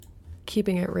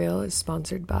Keeping It Real is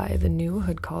sponsored by the new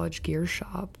Hood College Gear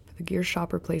Shop. The Gear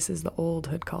Shop replaces the old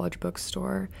Hood College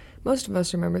bookstore. Most of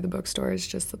us remember the bookstore as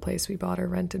just the place we bought our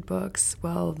rented books.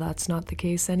 Well, that's not the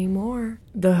case anymore.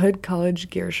 The Hood College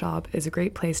Gear Shop is a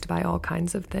great place to buy all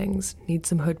kinds of things. Need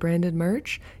some Hood branded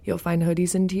merch? You'll find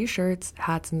hoodies and t-shirts,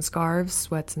 hats and scarves,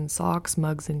 sweats and socks,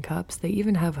 mugs and cups. They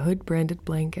even have Hood branded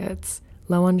blankets.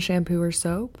 Low on shampoo or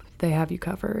soap? They have you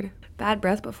covered. Bad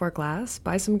breath before class?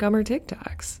 Buy some gum or Tic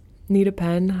Tacs. Need a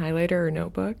pen, highlighter, or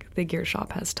notebook? The Gear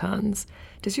Shop has tons.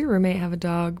 Does your roommate have a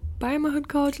dog? Buy him a Hood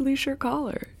College leash or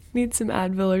collar. Need some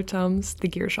Advil or Tums? The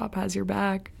Gear Shop has your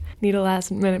back. Need a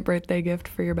last-minute birthday gift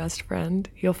for your best friend?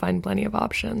 You'll find plenty of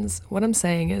options. What I'm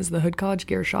saying is the Hood College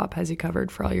Gear Shop has you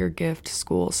covered for all your gift,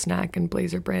 school, snack, and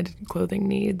blazer-branded clothing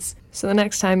needs. So the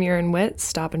next time you're in WIT,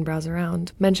 stop and browse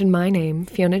around. Mention my name,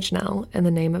 Fiona Jannell, and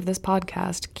the name of this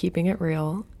podcast, Keeping It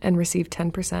Real, and receive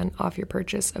 10% off your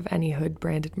purchase of any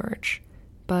Hood-branded merch.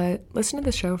 But listen to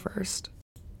the show first.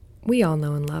 We all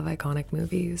know and love iconic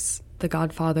movies. The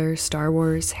Godfather, Star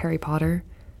Wars, Harry Potter.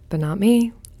 But not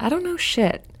me. I don't know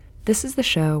shit. This is the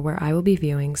show where I will be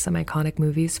viewing some iconic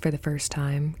movies for the first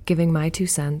time, giving my 2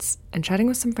 cents, and chatting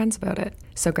with some friends about it.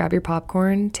 So grab your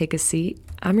popcorn, take a seat.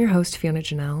 I'm your host, Fiona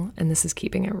Jannell, and this is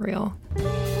Keeping It Real.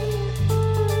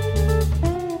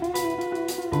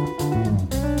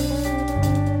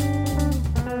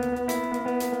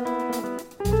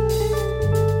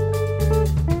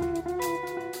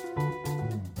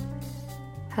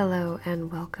 Hello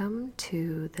and welcome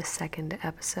to the second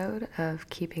episode of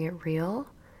Keeping It Real.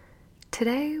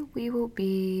 Today we will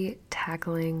be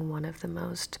tackling one of the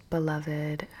most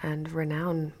beloved and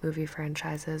renowned movie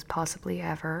franchises possibly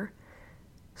ever,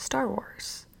 Star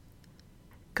Wars.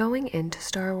 Going into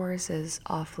Star Wars is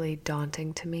awfully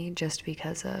daunting to me just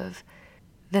because of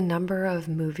the number of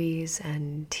movies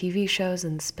and TV shows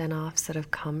and spin-offs that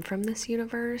have come from this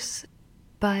universe.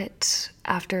 But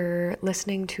after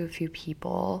listening to a few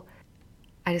people,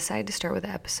 I decided to start with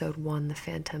episode 1, The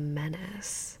Phantom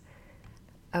Menace.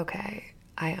 Okay,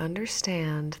 I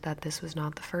understand that this was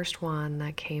not the first one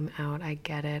that came out. I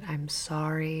get it. I'm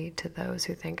sorry to those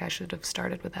who think I should have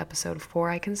started with episode 4.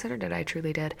 I considered it. I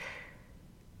truly did.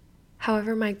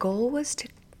 However, my goal was to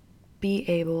be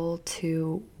able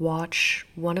to watch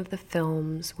one of the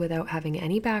films without having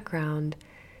any background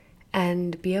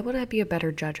and be able to be a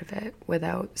better judge of it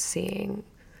without seeing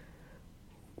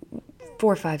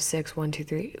 4, 5, 6, 1, 2,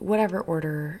 3, whatever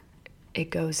order it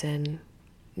goes in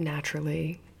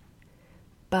naturally.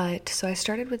 But so I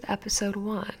started with episode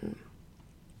 1.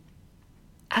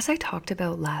 As I talked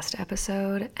about last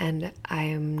episode, and I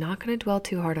am not going to dwell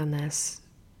too hard on this,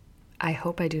 I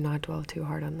hope I do not dwell too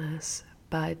hard on this,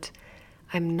 but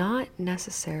I'm not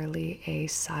necessarily a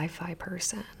sci-fi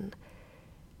person.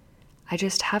 I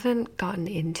just haven't gotten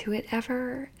into it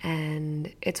ever,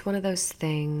 and it's one of those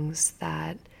things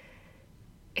that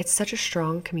it's such a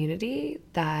strong community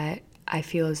that I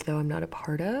feel as though I'm not a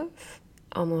part of,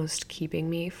 almost keeping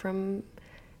me from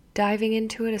diving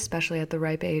into it, especially at the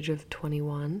ripe age of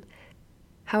 21.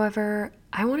 However,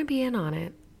 I want to be in on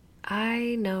it.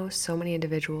 I know so many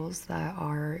individuals that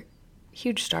are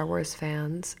huge Star Wars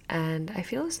fans, and I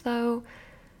feel as though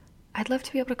I'd love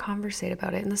to be able to conversate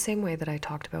about it in the same way that I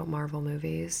talked about Marvel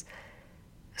movies.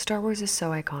 Star Wars is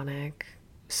so iconic,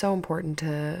 so important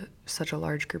to such a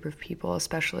large group of people,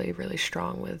 especially really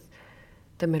strong with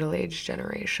the middle-aged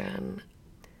generation.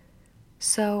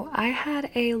 So I had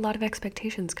a lot of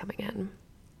expectations coming in.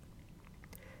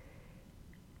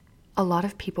 A lot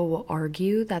of people will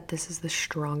argue that this is the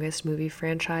strongest movie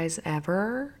franchise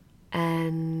ever,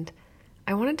 and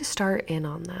I wanted to start in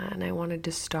on that, and I wanted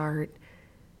to start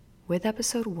with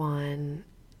episode 1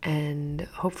 and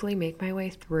hopefully make my way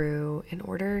through in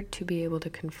order to be able to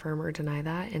confirm or deny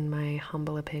that, in my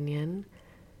humble opinion.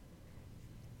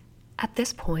 At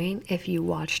this point, if you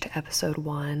watched episode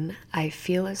 1, I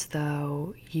feel as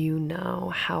though you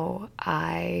know how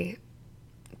I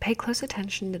pay close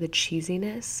attention to the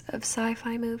cheesiness of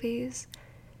sci-fi movies.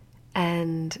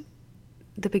 And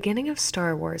the beginning of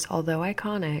Star Wars, although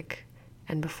iconic,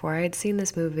 and before I had seen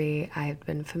this movie, I had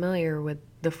been familiar with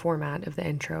the format of the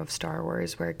intro of Star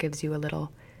Wars, where it gives you a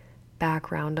little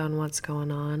background on what's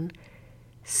going on,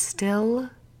 still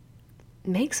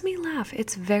makes me laugh.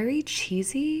 It's very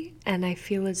cheesy, and I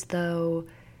feel as though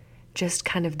just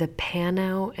kind of the pan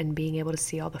out and being able to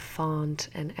see all the font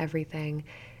and everything.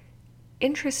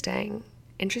 Interesting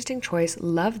choice.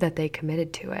 Love that they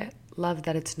committed to it. Love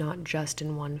that it's not just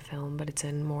in one film, but it's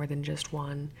in more than just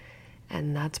one,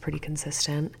 and that's pretty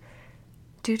consistent.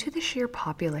 Due to the sheer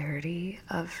popularity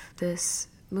of this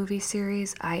movie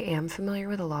series, I am familiar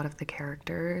with a lot of the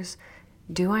characters,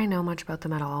 Do I know much about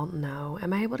them at all? No.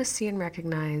 Am I able to see and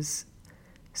recognize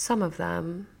some of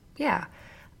them? Yeah.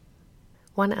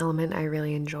 One element I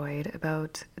really enjoyed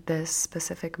about this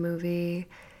specific movie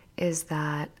is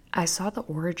that I saw the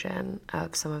origin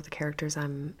of some of the characters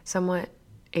I'm somewhat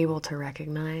able to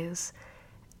recognize,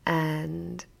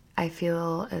 and I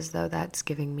feel as though that's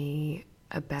giving me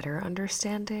a better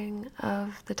understanding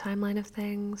of the timeline of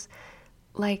things.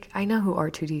 Like, I know who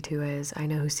R2D2 is, I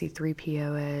know who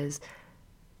C3PO is,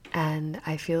 and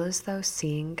I feel as though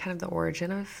seeing kind of the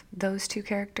origin of those two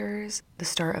characters, the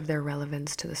start of their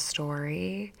relevance to the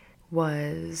story,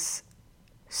 was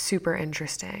super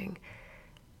interesting.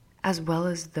 As well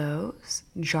as those,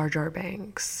 Jar Jar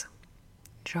Binks.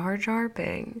 Jar Jar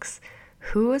Binks.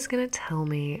 Who was going to tell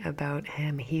me about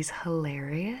him? He's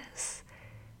hilarious.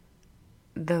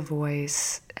 The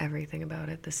voice, everything about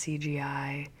it, the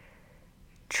CGI,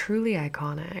 truly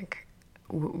iconic.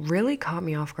 Really caught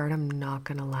me off guard, I'm not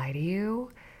gonna lie to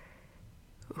you.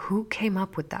 Who came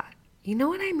up with that? You know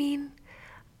what I mean?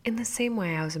 In the same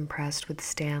way I was impressed with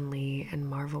Stan Lee and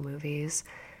Marvel movies,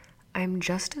 I'm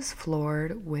just as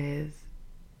floored with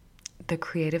the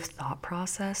creative thought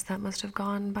process that must have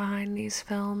gone behind these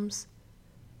films.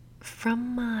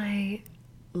 From my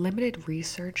limited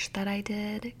research that I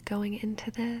did going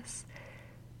into this,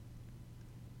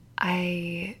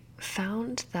 I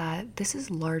found that this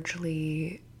is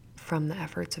largely from the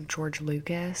efforts of George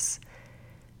Lucas.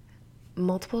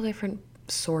 Multiple different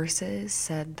sources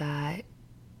said that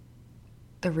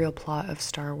the real plot of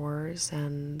Star Wars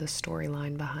and the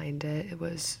storyline behind it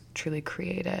was truly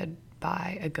created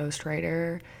by a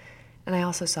ghostwriter. And I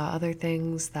also saw other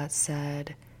things that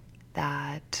said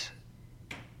that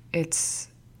its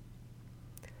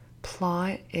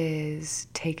plot is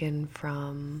taken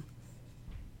from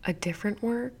a different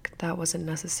work that wasn't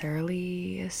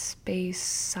necessarily a space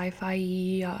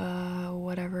sci-fi,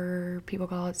 whatever people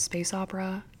call it, space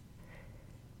opera.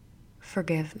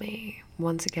 Forgive me.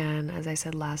 Once again, as I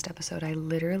said last episode, I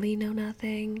literally know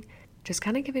nothing. Just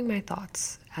kind of giving my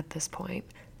thoughts at this point.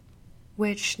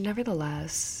 Which,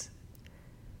 nevertheless,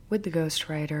 with the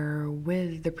ghostwriter,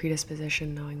 with the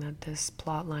predisposition knowing that this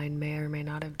plot line may or may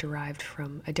not have derived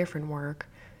from a different work,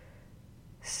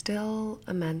 still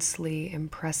immensely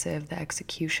impressive, the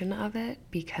execution of it,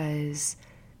 because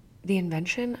the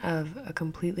invention of a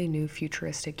completely new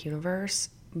futuristic universe,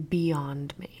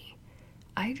 beyond me.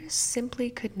 I just simply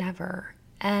could never.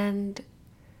 And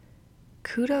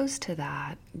kudos to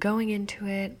that. Going into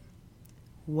it,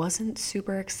 wasn't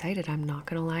super excited, I'm not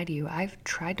gonna lie to you. I've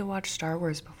tried to watch Star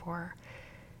Wars before,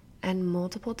 and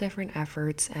multiple different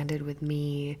efforts ended with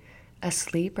me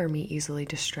asleep or me easily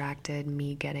distracted,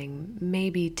 me getting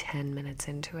maybe 10 minutes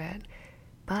into it.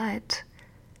 But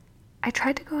I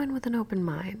tried to go in with an open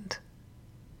mind.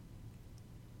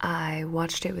 I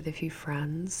watched it with a few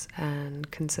friends and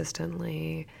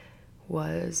consistently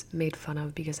was made fun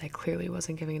of because I clearly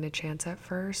wasn't giving it a chance at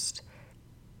first.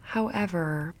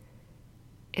 However,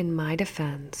 in my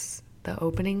defense, the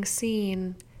opening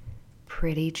scene,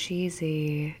 pretty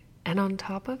cheesy. And on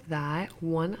top of that,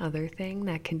 one other thing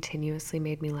that continuously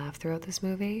made me laugh throughout this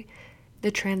movie,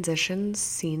 the transitions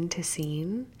scene to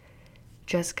scene,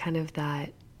 just kind of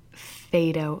that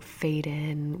fade out, fade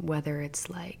in, whether it's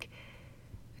like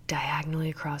diagonally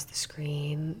across the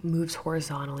screen, moves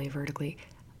horizontally, vertically.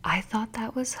 I thought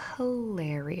that was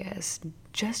hilarious,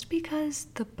 just because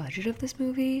the budget of this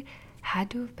movie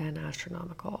had to have been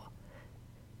astronomical.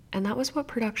 And that was what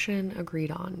production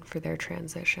agreed on for their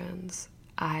transitions.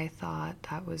 I thought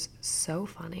that was so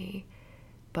funny.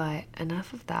 But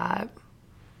enough of that.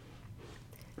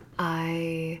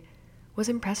 I was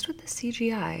impressed with the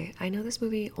CGI. I know this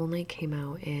movie only came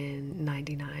out in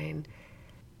 '99.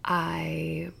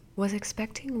 I was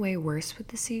expecting way worse with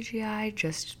the CGI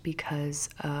just because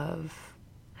of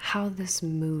how this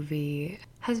movie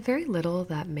has very little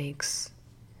that makes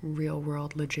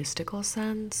real-world logistical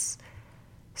sense.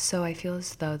 So I feel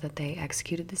as though that they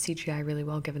executed the CGI really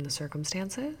well given the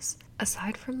circumstances.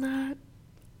 Aside from that,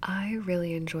 I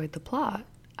really enjoyed the plot.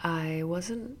 I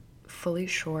wasn't fully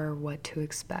sure what to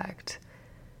expect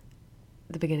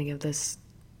the beginning of this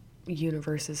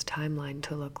universe's timeline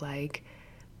to look like,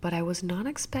 but I was not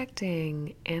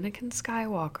expecting Anakin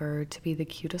Skywalker to be the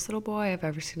cutest little boy I've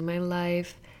ever seen in my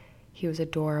life. He was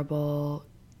adorable,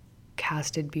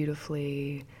 casted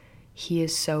beautifully. He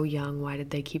is so young. Why did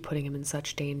they keep putting him in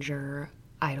such danger?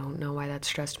 I don't know why that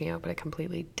stressed me out, but it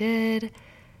completely did.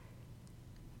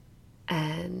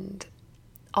 And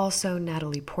also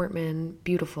Natalie Portman,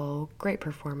 beautiful, great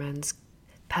performance.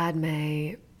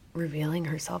 Padme revealing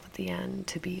herself at the end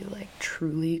to be like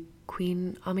truly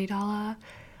Queen Amidala.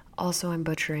 Also, I'm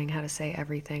butchering how to say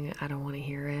everything. I don't want to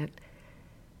hear it.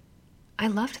 I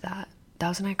loved that. That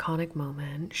was an iconic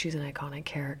moment. She's an iconic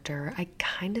character. I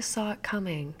kind of saw it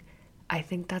coming. I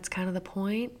think that's kind of the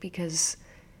point, because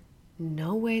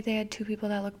no way they had two people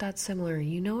that looked that similar.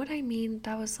 You know what I mean?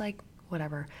 That was like,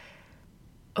 whatever.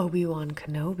 Obi-Wan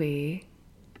Kenobi.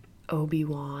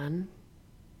 Obi-Wan.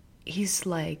 He's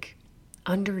like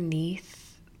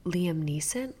underneath Liam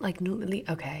Neeson. Like,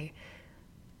 okay.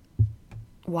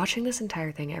 Watching this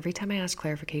entire thing, every time I ask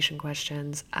clarification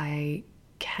questions, I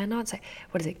cannot say,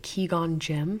 what is it, Qui-Gon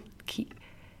Jinn?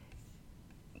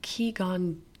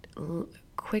 Qui-Gon,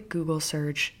 quick Google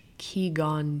search,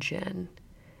 Qui-Gon Jinn.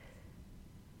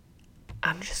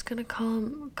 I'm just gonna call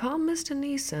him Mr.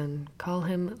 Neeson. Call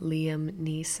him Liam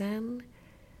Neeson.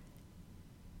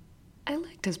 I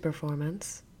liked his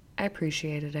performance. I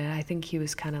appreciated it. I think he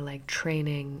was kind of like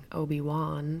training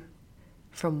Obi-Wan,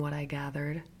 from what I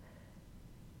gathered.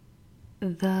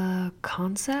 The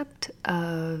concept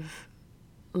of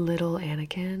little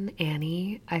Anakin,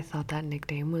 Annie, I thought that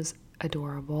nickname was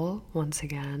adorable, once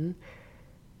again.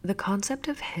 The concept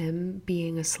of him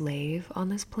being a slave on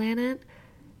this planet,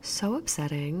 so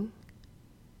upsetting.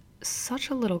 Such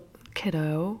a little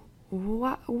kiddo.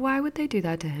 Why would they do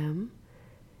that to him?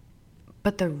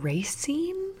 But the race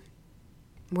scene,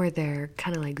 where they're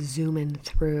kind of like zooming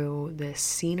through this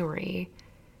scenery,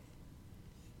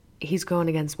 he's going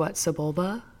against what,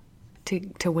 Sebulba,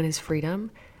 to win his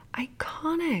freedom.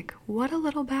 Iconic. What a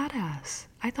little badass.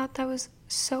 I thought that was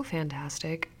so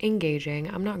fantastic,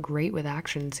 engaging. I'm not great with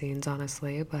action scenes,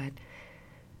 honestly, but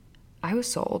I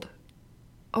was sold.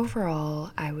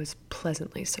 Overall, I was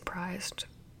pleasantly surprised,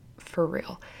 for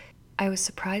real. I was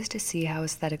surprised to see how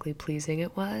aesthetically pleasing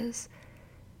it was,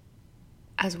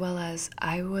 as well as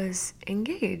I was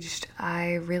engaged.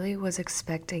 I really was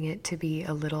expecting it to be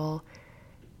a little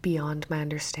beyond my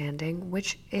understanding,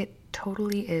 which it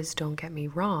totally is, don't get me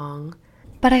wrong.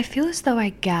 But I feel as though I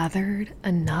gathered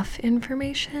enough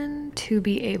information to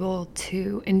be able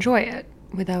to enjoy it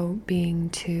without being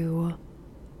too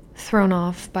thrown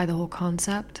off by the whole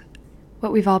concept.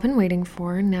 What we've all been waiting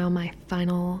for, now my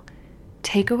final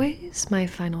takeaways, my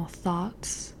final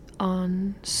thoughts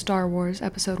on Star Wars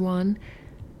Episode 1.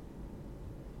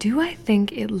 Do I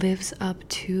think it lives up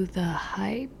to the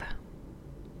hype?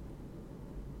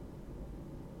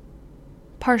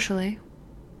 Partially.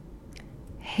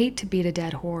 Hate to beat a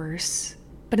dead horse,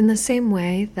 but in the same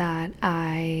way that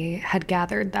I had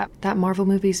gathered that Marvel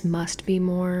movies must be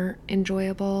more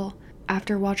enjoyable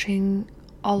after watching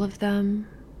all of them,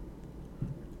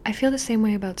 I feel the same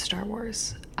way about Star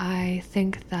Wars. I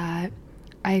think that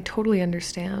I totally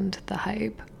understand the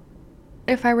hype.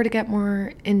 If I were to get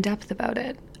more in-depth about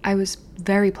it, I was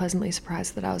very pleasantly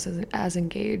surprised that I was as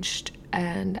engaged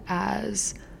and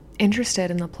as interested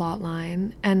in the plot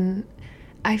line, and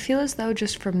I feel as though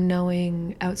just from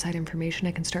knowing outside information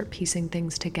I can start piecing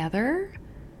things together.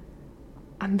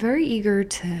 I'm very eager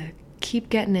to keep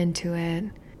getting into it,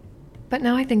 but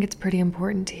now I think it's pretty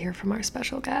important to hear from our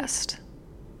special guest.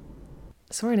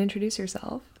 Soren, introduce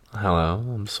yourself. Hello,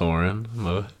 I'm Soren. I'm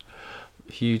a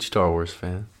huge Star Wars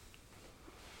fan.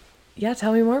 Yeah,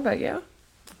 tell me more about you.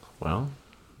 Well,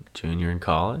 junior in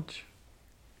college.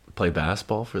 Play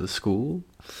basketball for the school.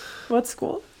 What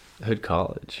school? Hood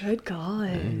College. Hood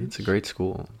College. Yeah, it's a great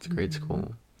school. It's a great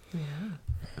school. Yeah.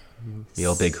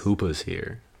 Yell big hoopas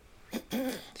here.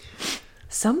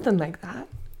 Something like that.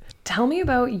 Tell me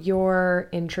about your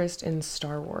interest in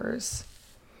Star Wars.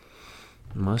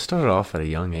 Well, I started off at a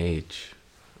young age.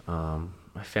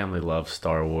 My family loves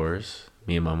Star Wars.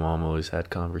 Me and my mom always had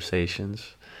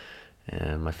conversations.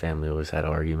 And my family always had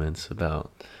arguments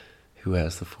about who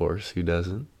has the Force, who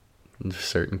doesn't. And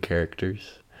certain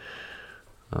characters.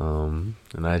 And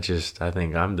I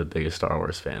think I'm the biggest Star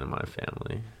Wars fan in my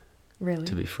family. Really?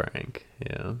 To be frank,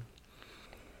 yeah.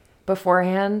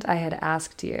 Beforehand, I had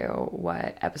asked you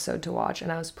what episode to watch,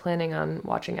 and I was planning on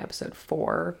watching episode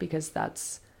 4 because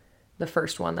that's the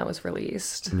first one that was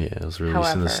released. Yeah, it was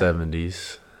released in the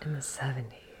 70s. In the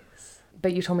 70s.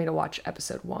 But you told me to watch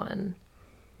episode 1.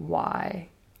 Why?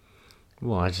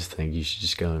 Well, I just think you should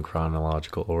just go in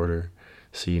chronological order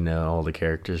so you know all the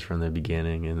characters from the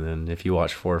beginning. And then if you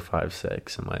watch 4, 5,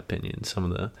 6, in my opinion, some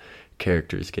of the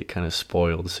characters get kind of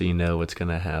spoiled so you know what's going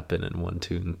to happen in 1,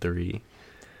 2, and 3.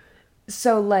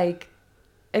 So, like,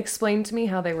 explain to me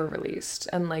how they were released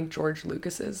and, like, George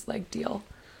Lucas's, like, deal.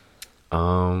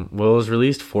 Well, it was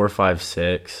released 4, 5,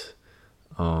 6.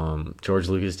 George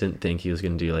Lucas didn't think he was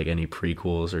going to do, like, any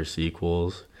prequels or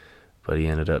sequels. But he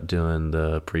ended up doing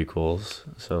the prequels,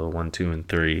 so 1, 2, and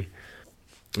 3.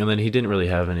 And then he didn't really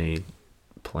have any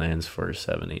plans for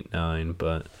 7, 8, 9,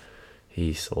 but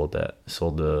he sold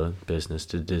the business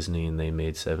to Disney, and they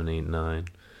made 7, 8, 9.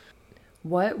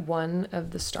 What one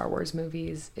of the Star Wars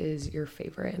movies is your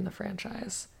favorite in the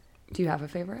franchise? Do you have a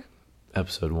favorite?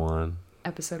 Episode 1.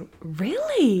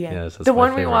 Really? Yes, that's the my one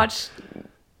favorite. we watched,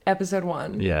 episode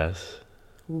 1. Yes.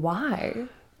 Why?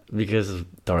 Because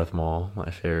of Darth Maul, my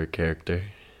favorite character.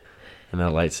 And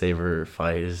that lightsaber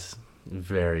fight is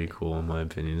very cool in my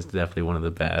opinion. It's definitely one of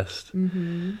the best.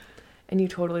 Mm-hmm. And you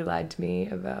totally lied to me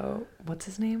about, what's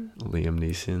his name? Liam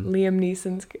Neeson. Liam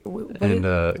Neeson's...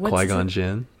 And Qui-Gon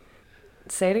Jinn.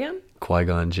 Say it again?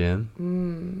 Qui-Gon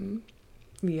Jinn.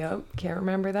 Yep, can't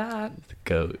remember that. The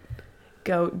GOAT.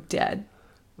 Goat dead.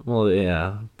 Well,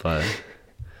 yeah, but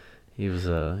he was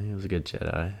a good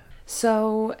Jedi.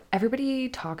 So everybody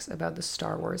talks about the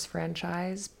Star Wars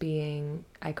franchise being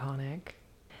iconic.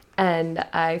 And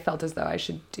I felt as though I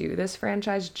should do this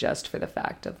franchise just for the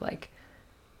fact of like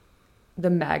the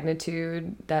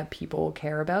magnitude that people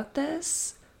care about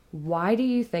this. Why do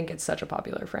you think it's such a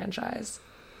popular franchise?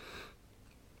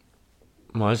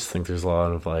 Well, I just think there's a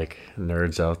lot of like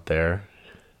nerds out there.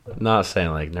 Not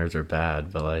saying like nerds are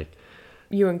bad, but like,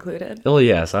 You included? oh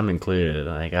yes, I'm included.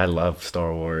 Like I love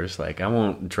Star Wars. Like I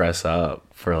won't dress up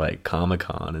for like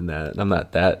Comic-Con and that. I'm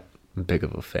not that big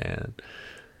of a fan.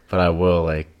 But I will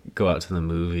like go out to the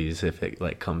movies if it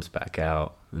like comes back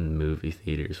out in movie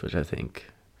theaters, which I think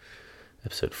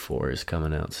episode 4 is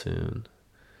coming out soon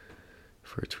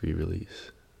for its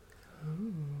re-release.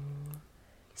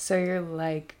 So you're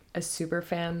like a super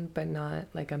fan, but not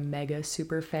like a mega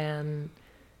super fan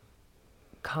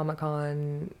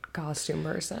Comic-Con costume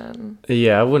person.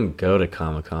 Yeah, I wouldn't go to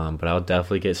Comic-Con, but I'll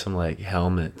definitely get some like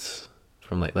helmets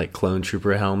from like clone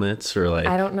trooper helmets or like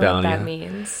I don't know what that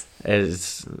means.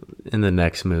 It's in the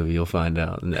next movie you'll find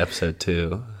out in episode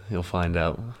 2. You'll find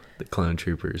out the clone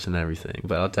troopers and everything.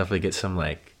 But I'll definitely get some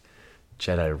like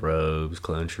Jedi robes,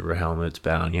 clone trooper helmets,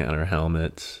 bounty hunter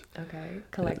helmets. Okay,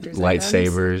 collector's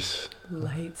lightsabers.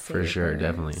 Lightsabers. For sure,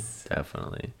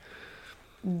 definitely.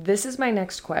 This is my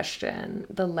next question.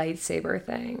 The lightsaber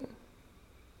thing.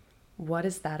 What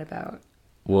is that about?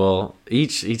 Well,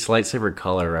 each lightsaber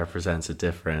color represents a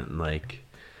different like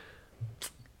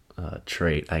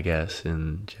trait, I guess,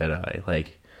 in Jedi.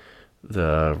 Like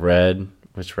the red,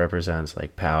 which represents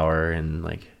like power and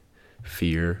like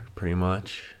fear, pretty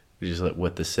much, which is like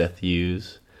what the Sith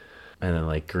use. And then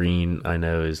like green, I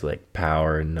know, is like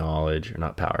power and knowledge, or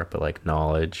not power, but like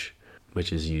knowledge,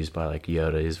 which is used by like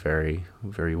Yoda. Is very,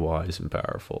 very wise and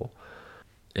powerful.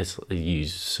 It's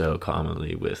used so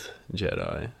commonly with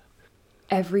Jedi.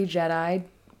 Every Jedi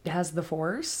has the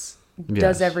Force? Yes.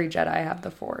 Does every Jedi have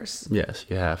the Force? Yes,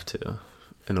 you have to.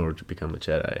 In order to become a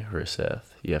Jedi or a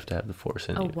Sith, you have to have the Force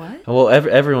in you. What? Well,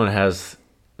 everyone has...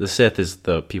 The Sith is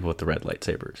the people with the red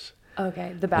lightsabers.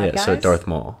 Okay, the bad guys? So Darth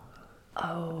Maul.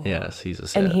 Oh. Yes, he's a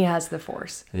Sith. And he has the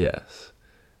Force. Yes.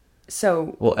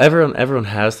 So... Well, everyone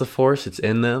has the Force. It's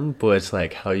in them, but it's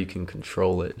like how you can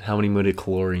control it. How many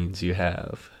midichlorians you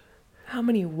have. How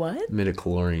many what?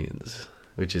 Midichlorians,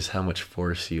 which is how much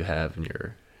Force you have in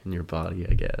your body,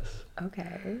 I guess.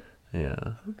 Okay.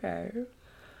 Yeah. Okay.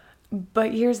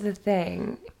 But here's the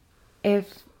thing.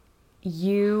 If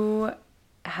you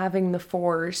having the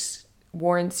Force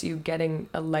warrants you getting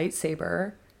a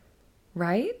lightsaber,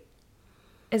 right?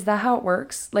 Is that how it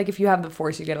works? Like if you have the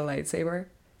Force, you get a lightsaber?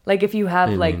 Like if you have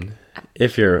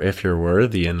if you're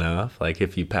worthy enough, like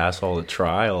if you pass all the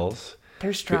trials.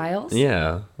 There's trials?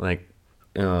 Yeah. Like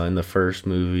in the first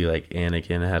movie, like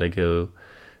Anakin had to go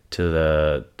to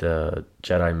the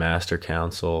Jedi Master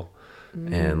Council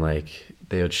and like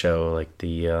they would show like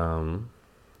the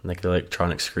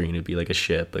electronic screen would be like a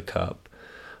ship, a cup,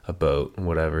 a boat,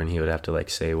 whatever, and he would have to like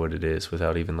say what it is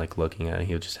without even like looking at it.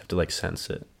 He would just have to like sense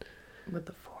it With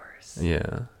the Force.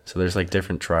 Yeah. So there's like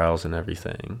different trials and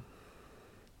everything.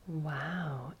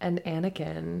 Wow. And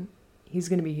Anakin, he's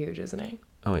gonna be huge, isn't he?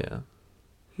 Oh yeah.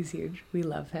 He's huge. We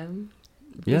love him.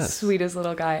 Yes. The sweetest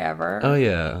little guy ever. Oh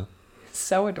yeah.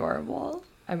 So adorable.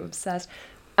 I'm obsessed.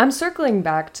 I'm circling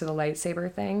back to the lightsaber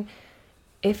thing.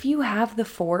 If you have the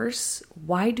Force,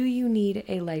 why do you need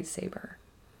a lightsaber?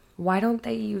 Why don't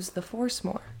they use the Force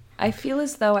more? I feel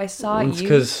as though I saw it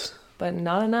used, but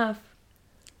not enough.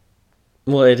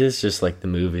 Well, it is just like the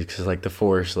movies, because like the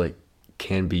Force like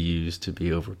can be used to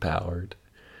be overpowered.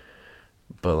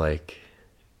 But like,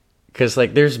 because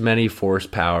like there's many Force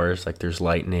powers, like there's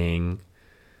lightning,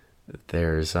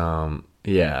 there's there's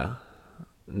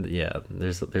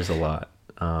a lot.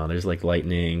 There's like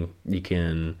lightning. You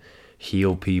can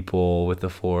heal people with the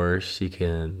Force. You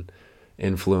can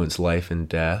influence life and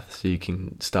death, so you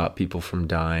can stop people from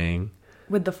dying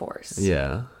With the Force.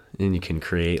 Yeah. And you can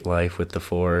create life with the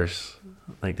Force.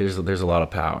 Like there's a lot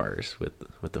of powers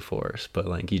with the Force, but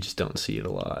like you just don't see it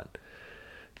a lot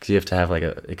because you have to have like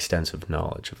a extensive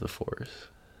knowledge of the Force.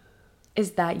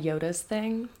 Is that Yoda's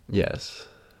thing? Yes.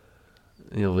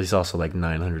 You know, he's also like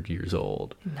 900 years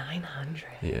old. 900.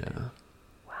 Yeah.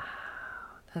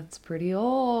 That's pretty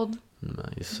old. No,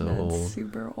 he's so That's old.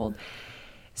 super old.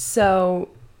 So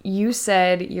you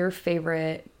said your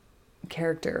favorite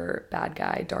character, bad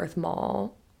guy, Darth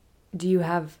Maul. Do you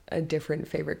have a different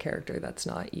favorite character that's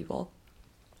not evil?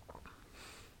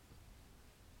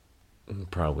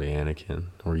 Probably Anakin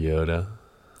or Yoda.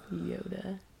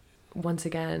 Yoda. Once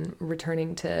again,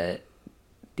 returning to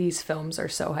these films are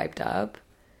so hyped up.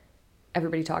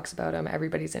 Everybody talks about them.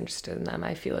 Everybody's interested in them.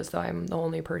 I feel as though I'm the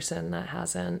only person that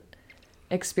hasn't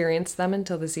experienced them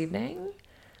until this evening.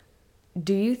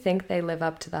 Do you think they live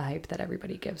up to the hype that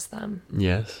everybody gives them?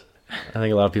 Yes. I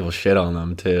think a lot of people shit on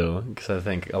them too, because I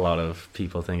think a lot of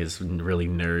people think it's really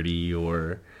nerdy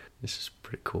or it's just a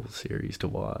pretty cool series to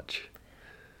watch.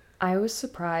 I was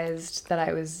surprised that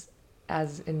I was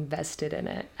as invested in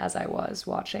it as I was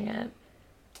watching it.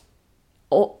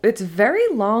 Oh, it's very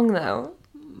long though.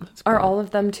 Are all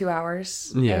of them 2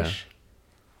 hours? Yeah.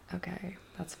 Okay,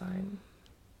 that's fine.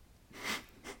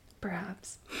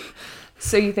 Perhaps.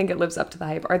 So you think it lives up to the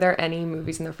hype? Are there any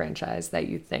movies in the franchise that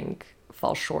you think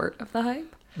fall short of the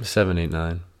hype? 7, 8,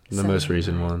 9. The 7, most 8,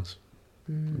 recent 9. ones.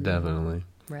 Definitely.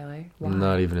 Really? Why?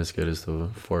 Not even as good as the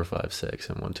 4, 5, 6,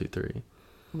 and 1, 2, 3.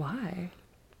 Why?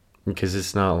 Because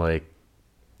it's not like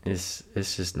it's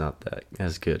just not that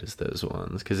as good as those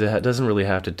ones. Because it doesn't really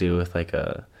have to do with like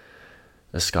a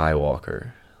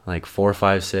Skywalker. Like 4,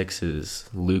 5, 6 is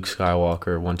Luke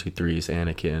Skywalker. 1, 2, 3 is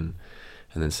Anakin,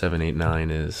 and then 7, 8,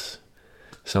 9 is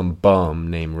some bum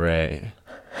named Rey.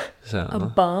 So A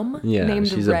bum? yeah, named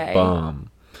she's Rey? a bum.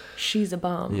 She's a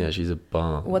bum. Yeah, she's a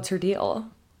bum. What's her deal?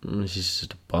 She's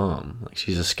just a bum. Like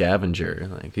she's a scavenger.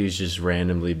 Like who just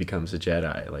randomly becomes a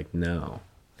Jedi. Like no.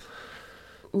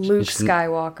 Luke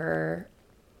Skywalker,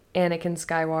 Anakin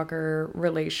Skywalker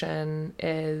relation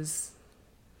is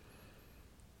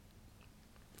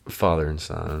Father and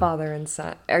son. father and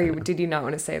son. Did you not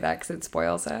want to say that because it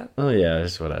spoils it? Oh yeah,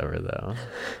 it's whatever though.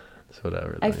 It's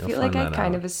whatever. I feel like I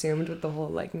kind of assumed with the whole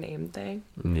like name thing.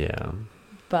 Yeah.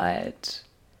 But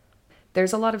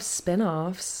there's a lot of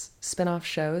spin-off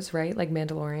shows, right? Like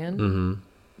Mandalorian. Mm-hmm.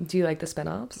 Do you like the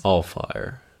spin-offs? All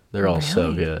fire. They're all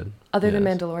so good. Other than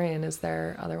Mandalorian, is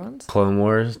there other ones? Clone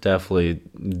Wars, definitely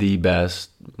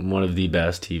one of the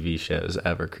best TV shows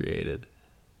ever created.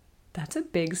 That's a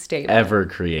big statement. Ever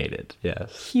created,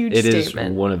 yes. Huge statement. It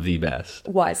is one of the best.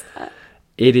 Why is that?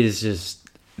 It is just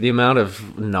the amount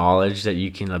of knowledge that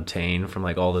you can obtain from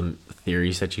like all the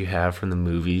theories that you have from the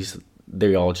movies.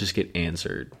 They all just get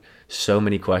answered. So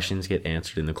many questions get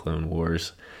answered in the Clone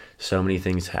Wars. So many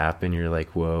things happen. You're like,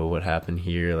 whoa, what happened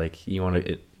here? Like you want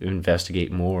to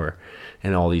investigate more.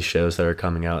 And all these shows that are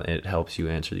coming out, it helps you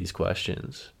answer these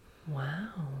questions. Wow.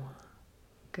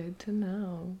 Good to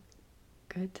know.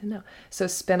 Good to know. So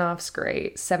spin-off's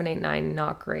great. 7, 8, 9,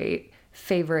 not great.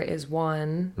 Favorite is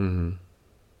 1. Mm-hmm.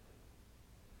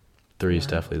 3 is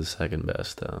definitely the second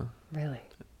best, though. Really?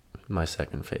 My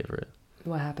second favorite.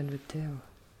 What happened with 2?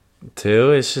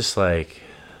 2, it's just like...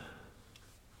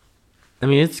 I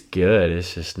mean, it's good.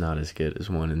 It's just not as good as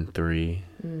 1 and 3.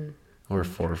 Or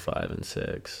 4, 5, and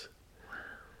 6.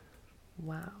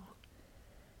 Wow.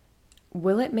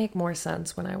 Will it make more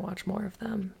sense when I watch more of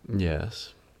them?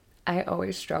 Yes. I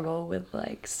always struggle with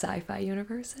like sci-fi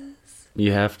universes.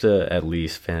 You have to at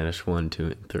least finish 1, 2,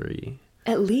 and 3.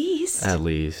 At least? At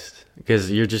least.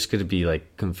 Because you're just going to be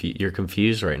like confused. You're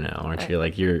confused right now, aren't you?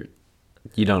 Like you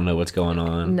don't know what's going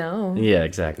on. No. Yeah,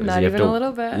 exactly. Not even a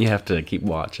little bit. You have to keep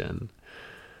watching.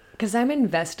 Because I'm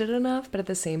invested enough, but at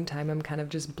the same time, I'm kind of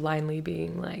just blindly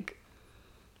being like,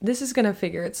 this is going to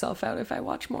figure itself out if I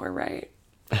watch more, right?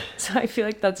 So I feel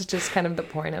like that's just kind of the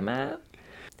point I'm at.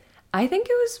 I think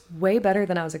it was way better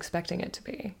than I was expecting it to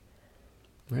be.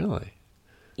 Really?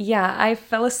 Yeah, I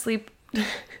fell asleep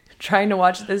trying to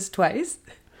watch this twice.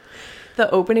 The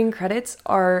opening credits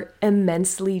are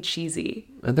immensely cheesy.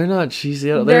 And they're not cheesy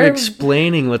at all. They're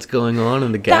explaining what's going on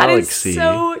in the galaxy. That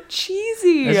is so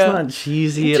cheesy. It's not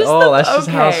cheesy at all. That's just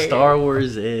how Star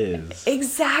Wars is.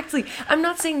 Exactly. I'm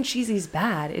not saying cheesy's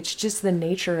bad. It's just the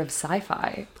nature of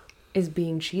sci-fi is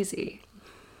being cheesy.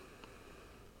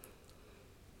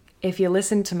 If you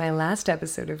listen to my last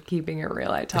episode of Keeping It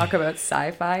Real, I talk about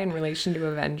sci-fi in relation to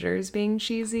Avengers being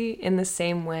cheesy in the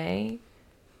same way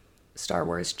Star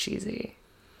Wars cheesy.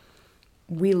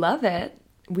 We love it.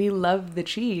 We love the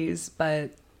cheese,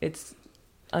 but it's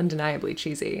undeniably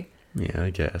cheesy. Yeah, I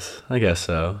guess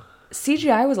so.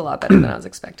 CGI was a lot better than I was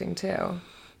expecting, too.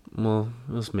 Well,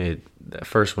 that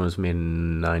first one was made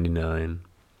in 99.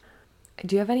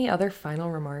 Do you have any other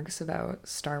final remarks about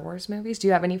Star Wars movies? Do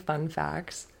you have any fun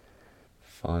facts?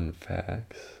 Fun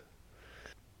facts.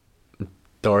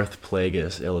 Darth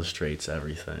Plagueis illustrates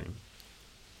everything.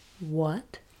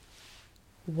 What?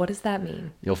 What does that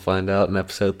mean? You'll find out in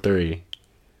episode 3.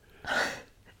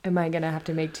 Am I going to have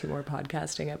to make 2 more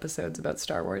podcasting episodes about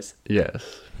Star Wars?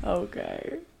 Yes.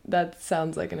 Okay. That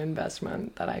sounds like an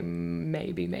investment that I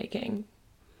may be making.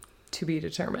 To be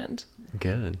determined.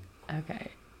 Good.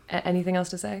 Okay. Anything else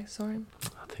to say, Soren?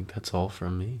 I think that's all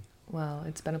from me. Well,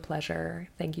 it's been a pleasure.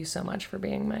 Thank you so much for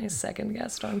being my second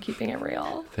guest on Keeping It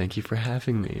Real. Thank you for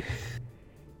having me.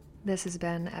 This has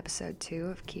been episode 2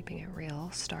 of Keeping It Real,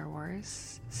 Star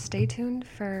Wars. Stay tuned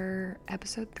for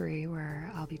episode 3, where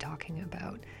I'll be talking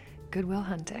about Good Will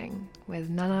Hunting with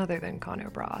none other than Conor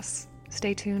Bros.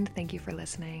 Stay tuned. Thank you for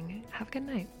listening. Have a good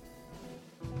night.